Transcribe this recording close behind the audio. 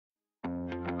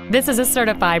This is a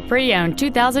certified pre-owned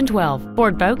 2012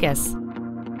 Ford Focus.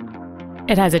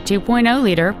 It has a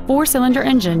 2.0-liter four-cylinder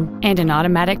engine and an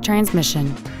automatic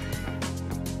transmission.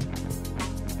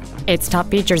 Its top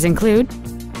features include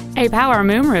a power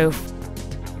moonroof,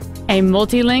 a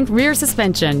multi-link rear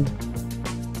suspension,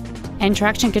 and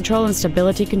traction control and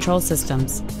stability control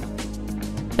systems.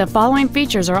 The following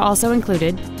features are also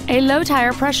included: a low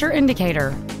tire pressure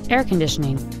indicator, air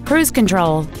conditioning, cruise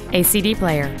control, a CD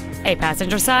player, a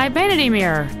passenger side vanity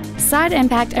mirror, side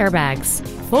impact airbags,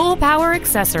 full power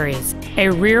accessories, a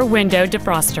rear window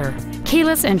defroster,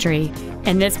 keyless entry,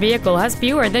 and this vehicle has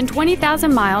fewer than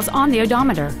 20,000 miles on the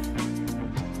odometer.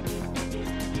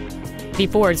 The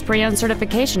Ford's pre-owned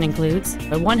certification includes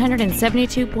a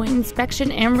 172-point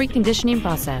inspection and reconditioning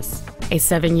process, a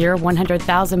 7-year,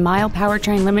 100,000-mile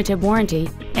powertrain limited warranty,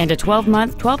 and a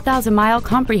 12-month, 12,000-mile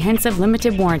comprehensive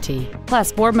limited warranty,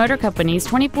 plus Ford Motor Company's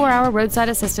 24-hour roadside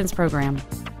assistance program.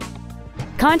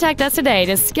 Contact us today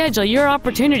to schedule your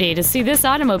opportunity to see this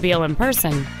automobile in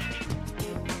person.